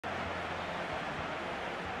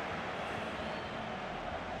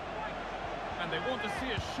And they want to see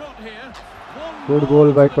a shot here. Good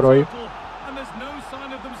goal by Cruyff. And there's no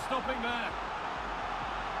sign of them stopping there.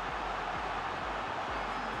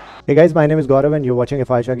 Hey guys, my name is Gaurav and you're watching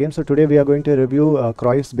FRHR Games. So today we are going to review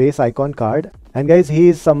Cruyff's base icon card. And guys, he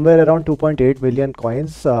is somewhere around 2.8 million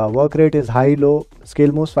coins. Work rate is high, low,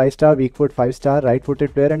 skill moves 5-star, weak foot 5-star, right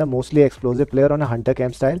footed player and a mostly explosive player on a hunter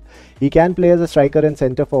cam style. He can play as a striker and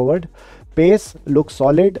center forward. Pace looks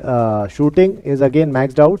solid. Shooting is again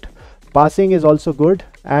maxed out. Passing is also good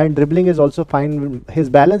and dribbling is also fine. His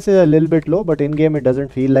balance is a little bit low, but in game it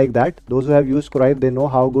doesn't feel like that. Those who have used Cruyff, they know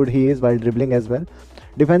how good he is while dribbling as well.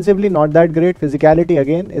 Defensively not that great. Physicality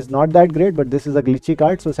again is not that great, but this is a glitchy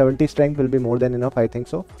card, so 70 strength will be more than enough, I think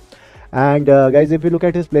so. And guys, if you look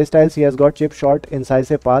at his playstyles, he has got chip shot,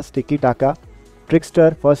 incisive pass, tiki taka,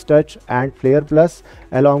 trickster, first touch and flare plus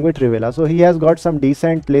along with Rivera. So he has got some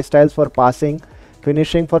decent playstyles for passing.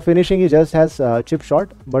 Finishing, for finishing he just has chip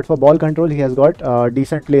shot, but for ball control he has got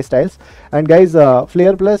decent play styles. And guys,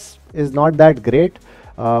 flare plus is not that great,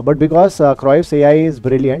 but because Cruyff's AI is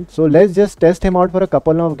brilliant, so let's just test him out for a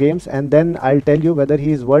couple of games and then I'll tell you whether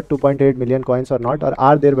he is worth 2.8 million coins or not, or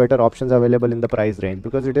are there better options available in the price range,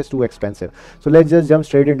 because it is too expensive. So let's just jump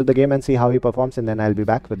straight into the game and see how he performs, and then I'll be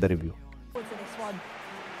back with the review.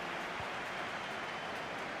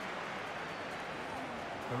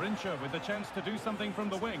 With the chance to do something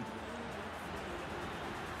from the wing.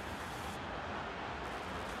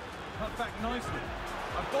 Cut back nicely.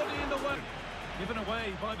 A body in the way. Given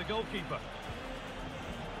away by the goalkeeper.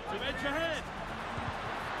 To edge ahead.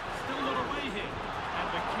 Still not away here. And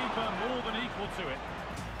the keeper more than equal to it.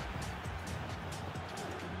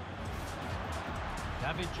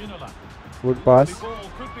 David Ginola. Good pass. The ball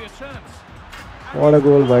could be a chance. What a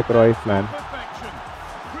goal by Cruyff, man.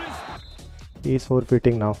 He is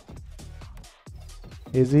forfeiting now.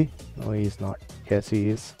 Is he? No, he is not. Yes, he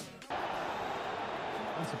is.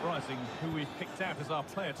 Unsurprising who we've picked out as our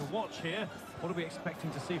player to watch here. What are we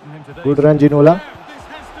expecting to see from him today? Good run, Ginola. This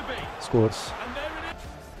has to be. Scores. And there it is.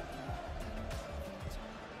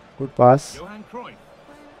 Good pass. Johan Cruyff.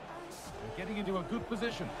 Getting into a good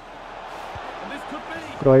position. And this could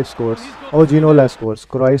be. Cruyff scores. Oh, Ginola scores.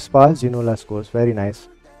 Cruyff's pass, Ginola scores. Very nice.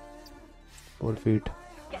 4 feet.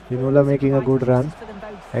 Ginola making a good run.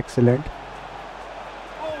 Excellent.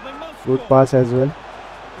 Good pass as well.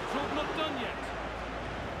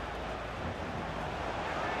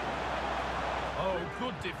 Oh,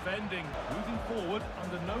 good defending. Moving forward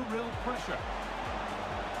under no real pressure.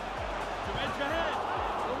 To edge ahead.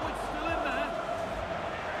 Oh, it's still in there.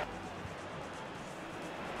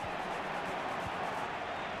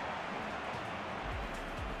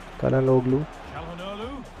 Kanaloglu.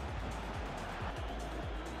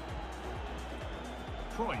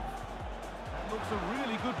 Cruyff. That looks a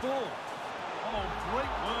really good ball. Oh,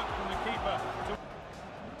 great work from the keeper.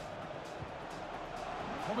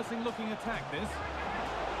 Promising looking attack this.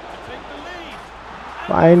 To take the lead.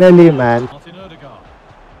 Finally, man. Martin Odegaard.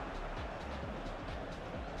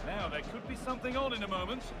 Now there could be something on in a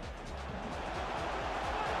moment.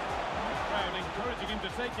 The crowd encouraging him to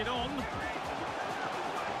take it on.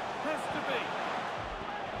 Has to be.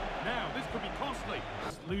 Now this could be costly.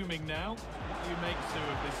 It's looming now. What do you make, Sue,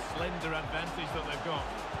 of this slender advantage that they've got?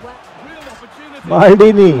 Real opportunity.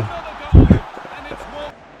 Maldini. And it's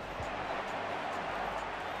one.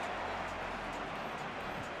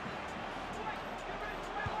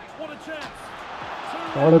 What a chance.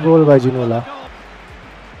 What a goal by Ginola.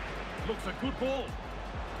 Looks a good ball.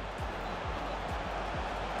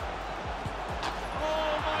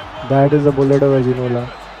 That is a bullet by Ginola.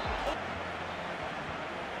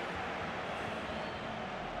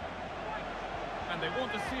 And they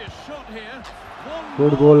want to see a shot here.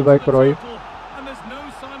 Good goal by Cruyff. And there's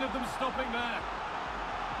no sign of them stopping there.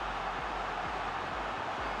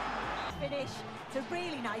 Finish. It's a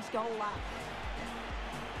really nice goal, lad.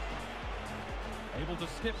 Able to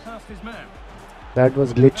skip past his man. That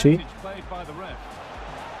was glitchy. Played by the ref.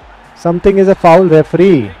 Something is a foul,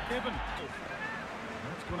 referee. That's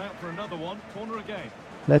gone out for another one. Corner again.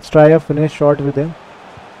 Let's try a finish shot with him. Oh,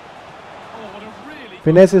 what a really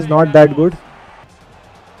Finesse is not that good.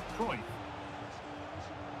 Cruyff.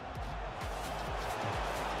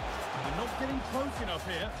 They're not getting close enough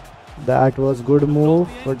here. That was good move,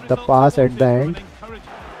 but the pass at the end.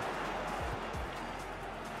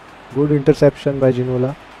 Good interception by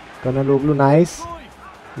Ginola. Kanaloglu, nice.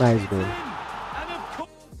 Nice goal.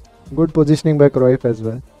 Good positioning by Cruyff as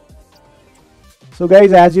well. So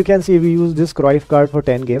guys, as you can see, we used this Cruyff card for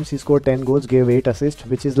 10 games. He scored 10 goals, gave 8 assists,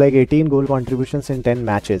 which is like 18 goal contributions in 10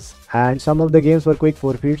 matches. And some of the games were quick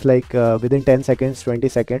forfeits, like within 10 seconds, 20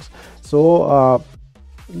 seconds. So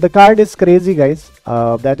the card is crazy, guys.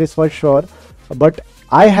 That is for sure. But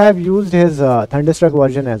I have used his Thunderstruck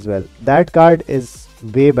version as well. That card is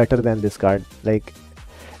way better than this card. Like,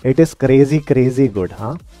 it is crazy good,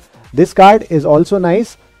 huh? This card is also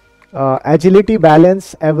nice. Agility,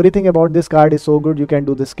 balance, everything about this card is so good. You can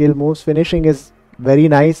do the skill moves. Finishing is very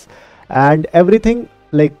nice, and everything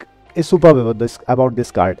like is superb about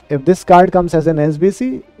this card. If this card comes as an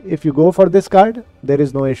SBC, if you go for this card, there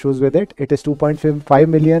is no issues with it. It is 2.5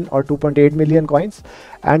 million or 2.8 million coins,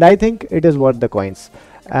 and I think it is worth the coins.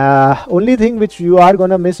 Only thing which you are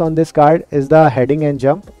gonna miss on this card is the heading and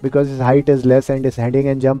jump, because his height is less and his heading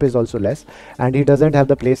and jump is also less, and he doesn't have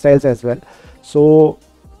the playstyles as well. So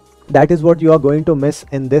that is what you are going to miss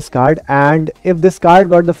in this card. And if this card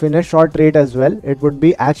got the finish shot rate as well, it would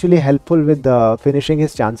be actually helpful with finishing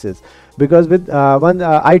his chances, because with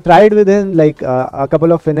I tried with him like a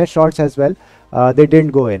couple of finish shots as well. They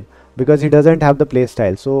didn't go in because he doesn't have the play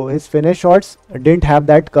style. So his finish shots didn't have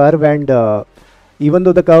that curve, and even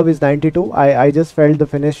though the curve is 92, I just felt the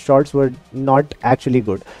finish shots were not actually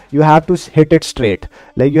good. You have to hit it straight.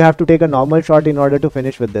 Like, you have to take a normal shot in order to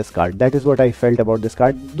finish with this card. That is what I felt about this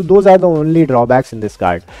card. Those are the only drawbacks in this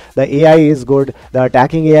card. The AI is good. The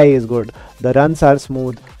attacking AI is good. The runs are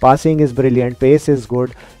smooth. Passing is brilliant. Pace is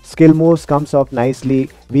good. Skill moves comes off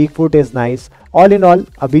nicely. Weak foot is nice. All in all,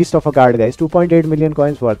 a beast of a card, guys. 2.8 million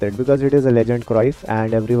coins worth it, because it is a legend Cruyff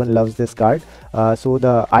and everyone loves this card. So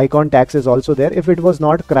the icon tax is also there. If it was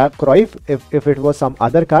not Cruyff, if it was some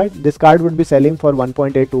other card, this card would be selling for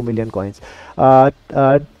 1.82 million coins. I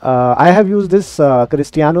have used this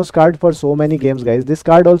Cristiano's card for so many games, guys. This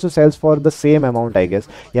card also sells for the same amount, I guess.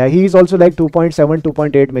 Yeah, he is also like 2.7,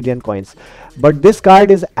 2.8 million coins. But this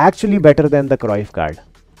card is actually better than the Cruyff card.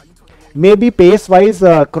 Maybe pace wise,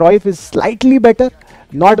 Cruyff is slightly better,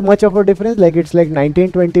 not much of a difference, like it's like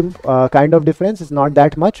 19-20 kind of difference. It's not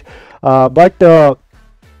that much, but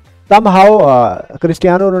somehow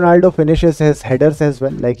Cristiano Ronaldo finishes his headers as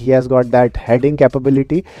well. Like, he has got that heading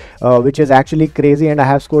capability, which is actually crazy, and I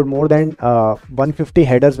have scored more than 150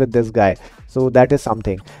 headers with this guy, so that is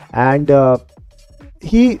something. And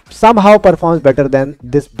he somehow performs better than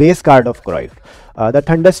this base card of Cruyff. The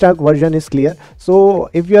Thunderstruck version is clear. So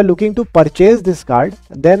if you are looking to purchase this card,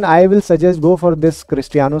 then I will suggest go for this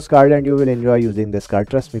Cristiano's card, and you will enjoy using this card,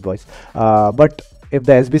 trust me, boys. But if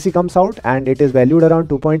the SBC comes out and it is valued around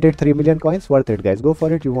 2.83 million coins, worth it, guys. Go for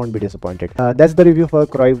it, you won't be disappointed. That's the review for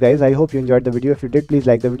Cruyff, guys. I hope you enjoyed the video. If you did, please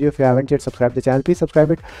like the video. If you haven't yet subscribed the channel, please subscribe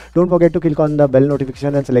it. Don't forget to click on the bell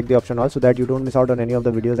notification and select the option all, so that you don't miss out on any of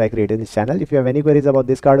the videos I create in this channel. If you have any queries about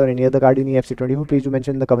this card or any other card in EAFC 24, please do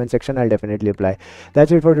mention in the comment section. I'll definitely reply.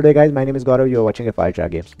 That's it for today, guys. My name is Gaurav. You are watching FRHR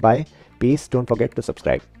Games. Bye. Peace. Don't forget to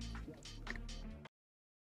subscribe.